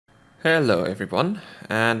Hello everyone,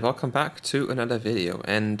 and welcome back to another video.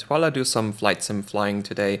 And while I do some flight sim flying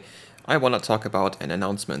today, I want to talk about an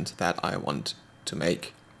announcement that I want to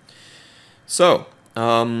make. So,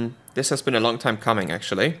 this has been a long time coming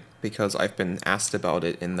actually, because I've been asked about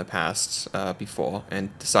it in the past before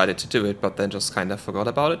and decided to do it, but then just kind of forgot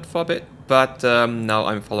about it for a bit. But now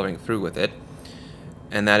I'm following through with it,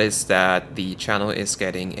 and that is that the channel is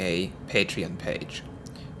getting a Patreon page.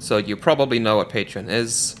 So you probably know what Patreon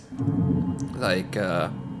is. Like,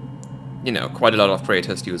 you know, quite a lot of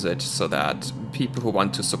creators use it so that people who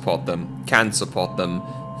want to support them can support them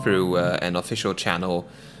through an official channel,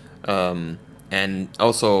 and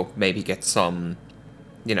also maybe get some,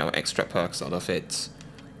 you know, extra perks out of it,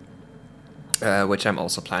 which I'm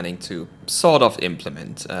also planning to sort of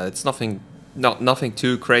implement. It's nothing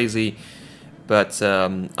too crazy, but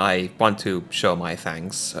I want to show my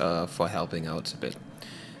thanks for helping out a bit.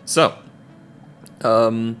 So,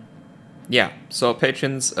 yeah, so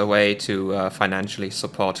Patreon's a way to financially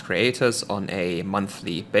support creators on a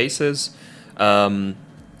monthly basis.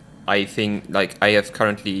 I think, like, I have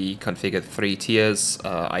currently configured 3 tiers.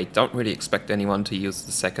 I don't really expect anyone to use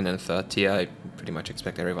the second and third tier. I pretty much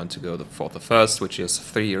expect everyone to go for the first, which is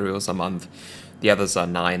 €3 a month. The others are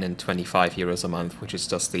 9 and 25 euros a month, which is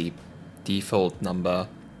just the default number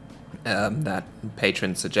that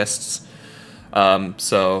Patreon suggests.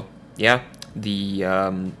 So, yeah. The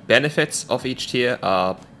benefits of each tier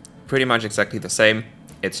are pretty much exactly the same.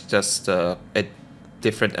 It's just a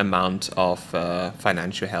different amount of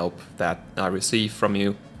financial help that I receive from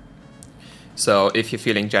you. So if you're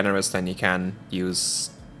feeling generous, then you can use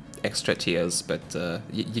extra tiers, but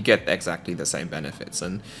you get exactly the same benefits.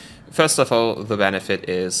 And first of all, the benefit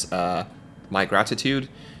is my gratitude,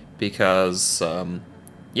 because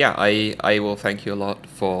yeah, I will thank you a lot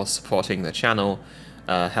for supporting the channel.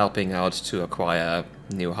 Helping out to acquire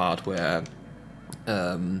new hardware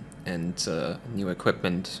and new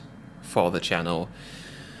equipment for the channel.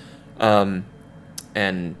 And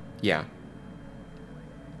yeah.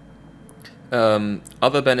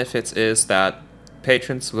 Other benefits is that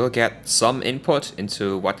patrons will get some input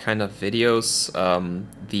into what kind of videos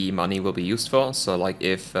the money will be used for. So like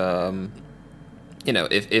if, you know,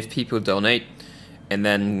 if people donate, and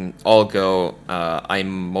then I'll go,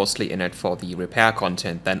 I'm mostly in it for the repair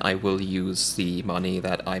content, then I will use the money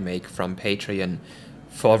that I make from Patreon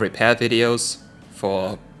for repair videos,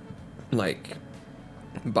 for like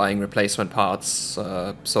buying replacement parts,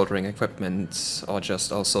 soldering equipment, or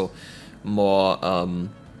just also more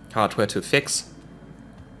hardware to fix.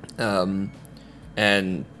 And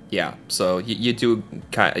yeah, so you do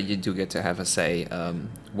get to have a say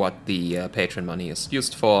what the Patreon money is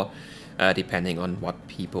used for. Depending on what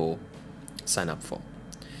people sign up for.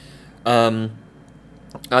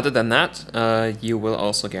 Other than that, you will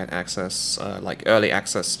also get access, like early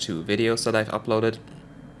access to videos that I've uploaded,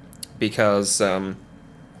 because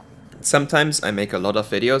sometimes I make a lot of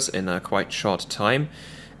videos in a quite short time,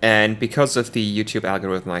 and because of the YouTube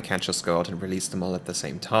algorithm, I can't just go out and release them all at the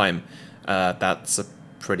same time. That's a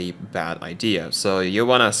pretty bad idea. So you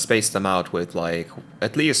want to space them out with like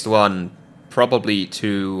at least one, probably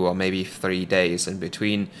 2 or maybe 3 days in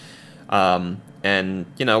between. And,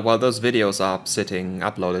 you know, while those videos are sitting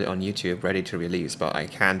uploaded on YouTube ready to release, but I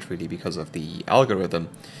can't really because of the algorithm,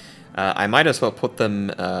 I might as well put them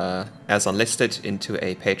as unlisted into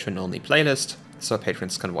a patron-only playlist, so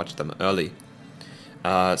patrons can watch them early.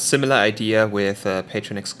 Similar idea with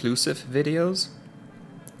patron-exclusive videos.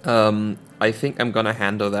 I think I'm gonna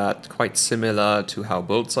handle that quite similar to how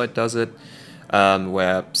Buildzoid does it,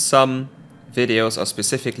 where some videos are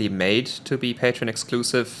specifically made to be patron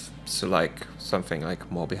exclusive, so like something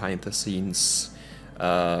like more behind the scenes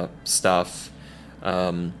stuff,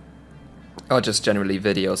 or just generally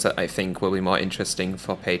videos that I think will be more interesting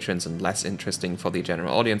for patrons and less interesting for the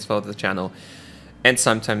general audience for the channel. And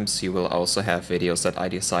sometimes you will also have videos that I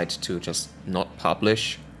decide to just not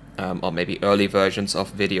publish, or maybe early versions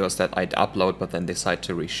of videos that I'd upload but then decide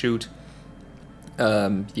to reshoot.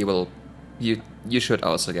 You should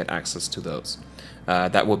also get access to those.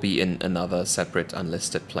 That will be in another separate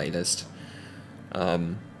unlisted playlist.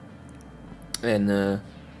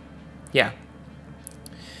 Yeah.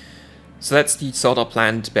 So that's the sort of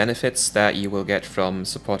planned benefits that you will get from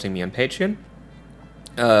supporting me on Patreon.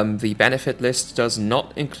 The benefit list does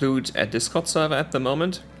not include a Discord server at the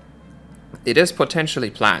moment. It is potentially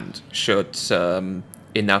planned, should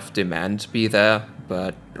enough demand be there,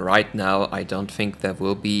 but right now I don't think there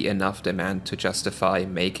will be enough demand to justify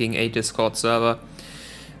making a Discord server.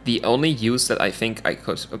 The only use that I think I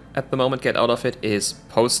could at the moment get out of it is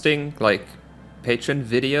posting like Patreon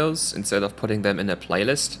videos instead of putting them in a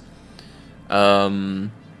playlist.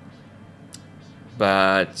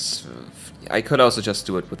 But I could also just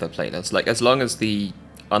do it with a playlist. Like, as long as the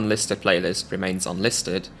unlisted playlist remains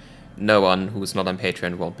unlisted, no one who's not on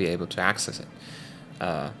Patreon won't be able to access it.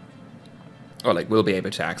 Or, like, will be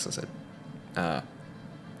able to access it.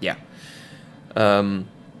 Yeah.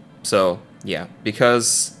 So, yeah,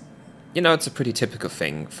 because, you know, it's a pretty typical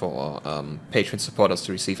thing for Patreon supporters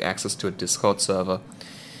to receive access to a Discord server.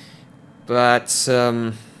 But,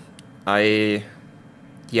 I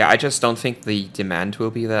just don't think the demand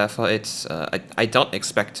will be there for it. I don't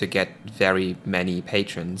expect to get very many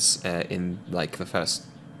patrons in, like, the first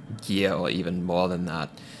year or even more than that.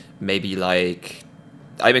 Maybe, like,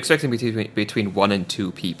 I'm expecting between 1 and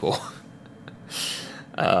 2 people.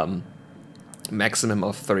 Maximum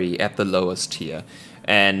of 3 at the lowest tier.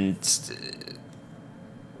 And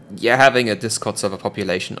yeah, having a Discord server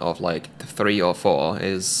population of like 3 or 4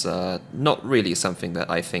 is not really something that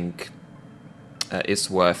I think is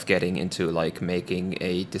worth getting into, like, making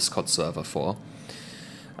a Discord server for.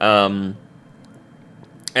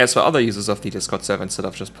 As for other users of the Discord server, instead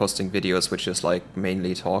of just posting videos which is like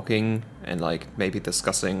mainly talking and like maybe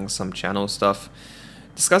discussing some channel stuff,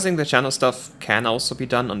 discussing the channel stuff can also be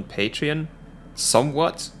done on Patreon,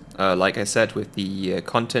 somewhat, like I said, with the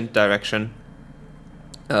content direction.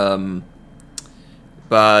 But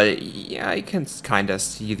yeah, I can kind of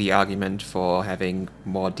see the argument for having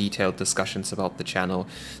more detailed discussions about the channel.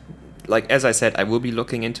 Like, as I said, I will be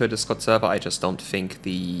looking into a Discord server, I just don't think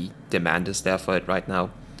the demand is there for it right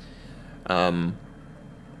now. And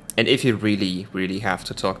if you really, really have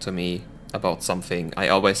to talk to me about something, I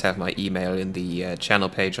always have my email in the channel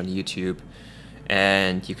page on YouTube.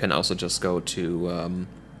 And you can also just go to,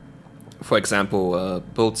 for example,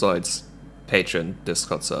 Buildzoid's Patreon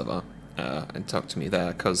Discord server and talk to me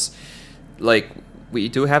there. Because, like, we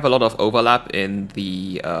do have a lot of overlap in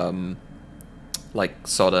the, like,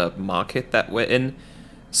 sort of market that we're in.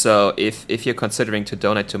 So if you're considering to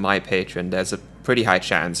donate to my Patreon, there's a pretty high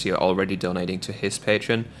chance you're already donating to his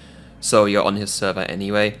Patreon. So you're on his server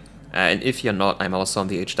anyway. And if you're not, I'm also on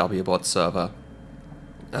the HW bot server.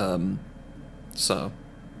 So,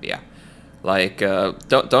 yeah, like,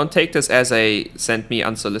 don't take this as a send me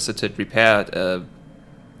unsolicited repair.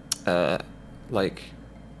 Like,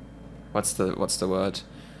 what's the word?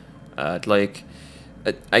 Like,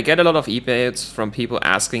 I get a lot of emails from people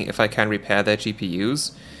asking if I can repair their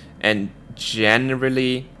GPUs, and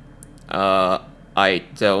generally, I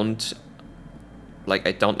don't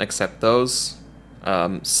accept those.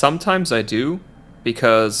 Sometimes I do,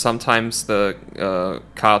 because sometimes the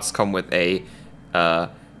cards come with a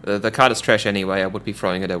the card is trash anyway, I would be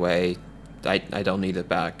throwing it away, I don't need it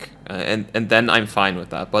back, and then I'm fine with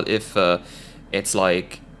that. But if it's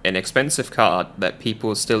like an expensive card that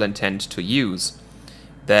people still intend to use,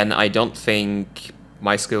 then I don't think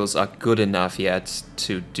my skills are good enough yet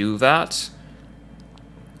to do that.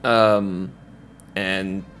 And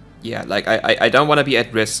yeah, like, I don't want to be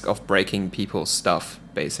at risk of breaking people's stuff,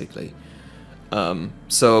 basically.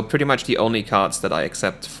 So pretty much the only cards that I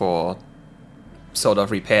accept for sort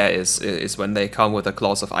of repair is when they come with a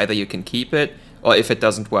clause of either you can keep it, or if it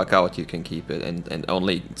doesn't work out, you can keep it and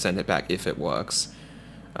only send it back if it works.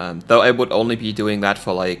 Though I would only be doing that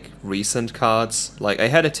for, like, recent cards. Like, I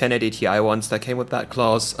had a 1080 Ti once that came with that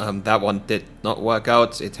clause. That one did not work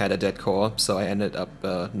out. It had a dead core, so I ended up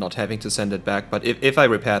not having to send it back. But if I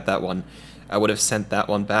repaired that one, I would have sent that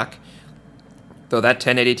one back. Though that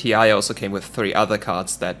 1080 Ti also came with 3 other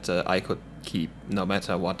cards that I could keep no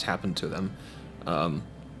matter what happened to them.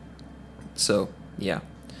 So, yeah.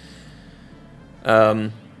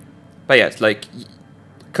 But yeah, it's like,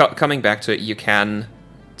 coming back to it, you can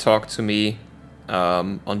talk to me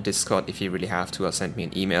on Discord if you really have to, or send me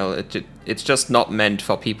an email. It's just not meant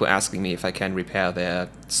for people asking me if I can repair their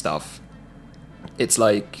stuff. It's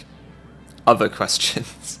like other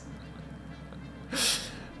questions.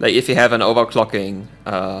 Like, if you have an overclocking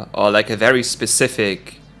or like a very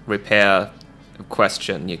specific repair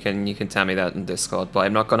question, you can tell me that in Discord. But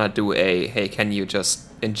I'm not gonna do a, hey, can you just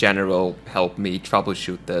in general help me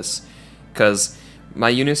troubleshoot this? Because my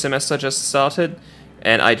uni semester just started,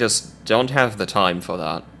 and I just don't have the time for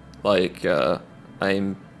that. Like,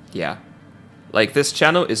 yeah. Like, this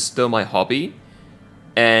channel is still my hobby,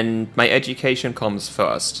 and my education comes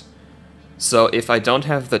first. So if I don't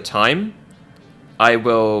have the time, I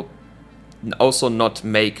will also not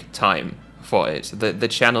make time for it. The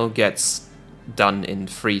channel gets done in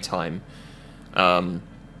free time.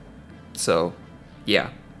 So, yeah.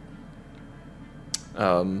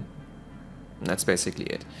 That's basically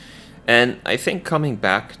it. And I think coming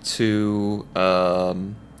back to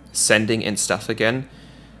sending in stuff again,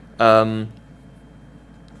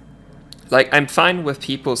 like, I'm fine with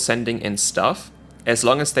people sending in stuff as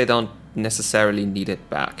long as they don't necessarily need it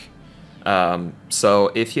back.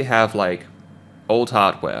 So if you have like old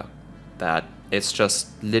hardware that it's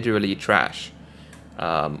just literally trash,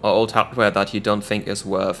 or old hardware that you don't think is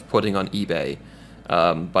worth putting on eBay,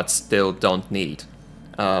 but still don't need,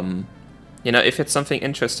 you know, if it's something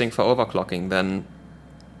interesting for overclocking, then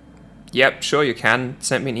yeah, sure, you can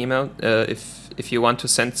send me an email if you want to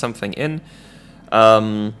send something in.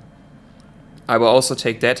 I will also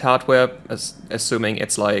take that hardware, assuming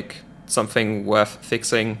it's like something worth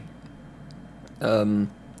fixing.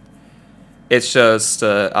 It's just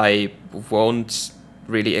I won't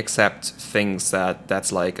really accept things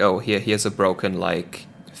that's like, oh, here's a broken like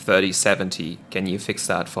 3070. Can you fix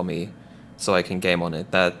that for me so I can game on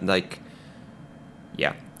it? That, like,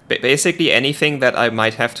 yeah, basically anything that I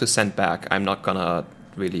might have to send back, I'm not gonna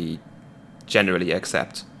really generally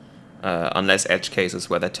accept. Unless edge cases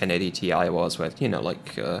where the 1080 Ti was, where, you know,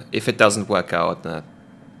 like, if it doesn't work out,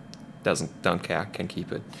 don't care, can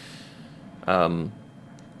keep it.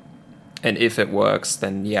 And if it works,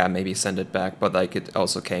 then yeah, maybe send it back. But like, it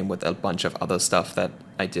also came with a bunch of other stuff that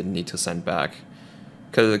I didn't need to send back,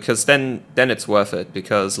 because then it's worth it.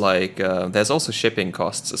 Because like, there's also shipping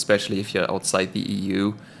costs, especially if you're outside the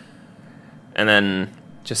EU, and then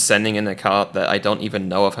just sending in a card that I don't even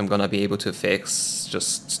know if I'm gonna be able to fix,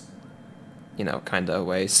 just, you know, kind of a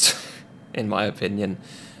waste, in my opinion.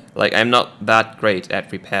 Like, I'm not that great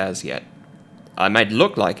at repairs yet. I might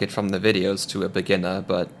look like it from the videos to a beginner,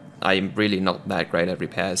 but I'm really not that great at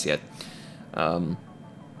repairs yet.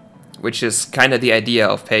 Which is kind of the idea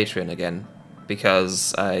of Patreon again,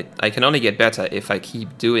 because I can only get better if I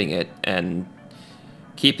keep doing it, and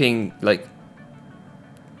keep doing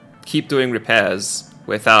repairs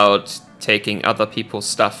without taking other people's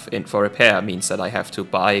stuff in for repair means that I have to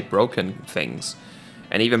buy broken things,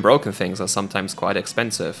 and even broken things are sometimes quite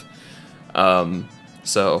expensive.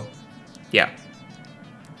 So yeah.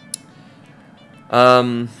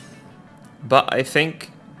 But I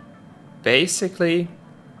think basically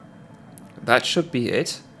that should be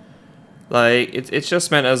it. Like, it's just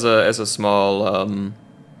meant as a small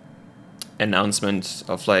announcement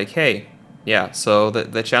of like, hey, yeah, so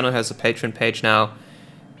the channel has a Patreon page now.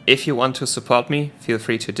 If you want to support me, feel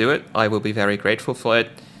free to do it. I will be very grateful for it.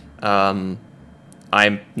 I'm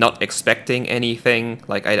not expecting anything.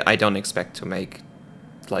 Like, I don't expect to make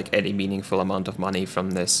like any meaningful amount of money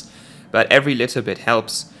from this, but every little bit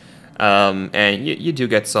helps. And you do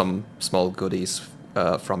get some small goodies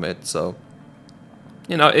from it. So,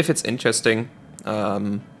 you know, if it's interesting,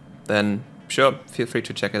 then sure, feel free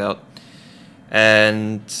to check it out.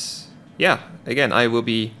 And yeah, again, I will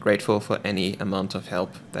be grateful for any amount of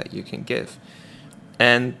help that you can give.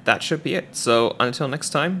 And that should be it. So until next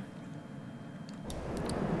time,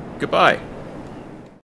 goodbye.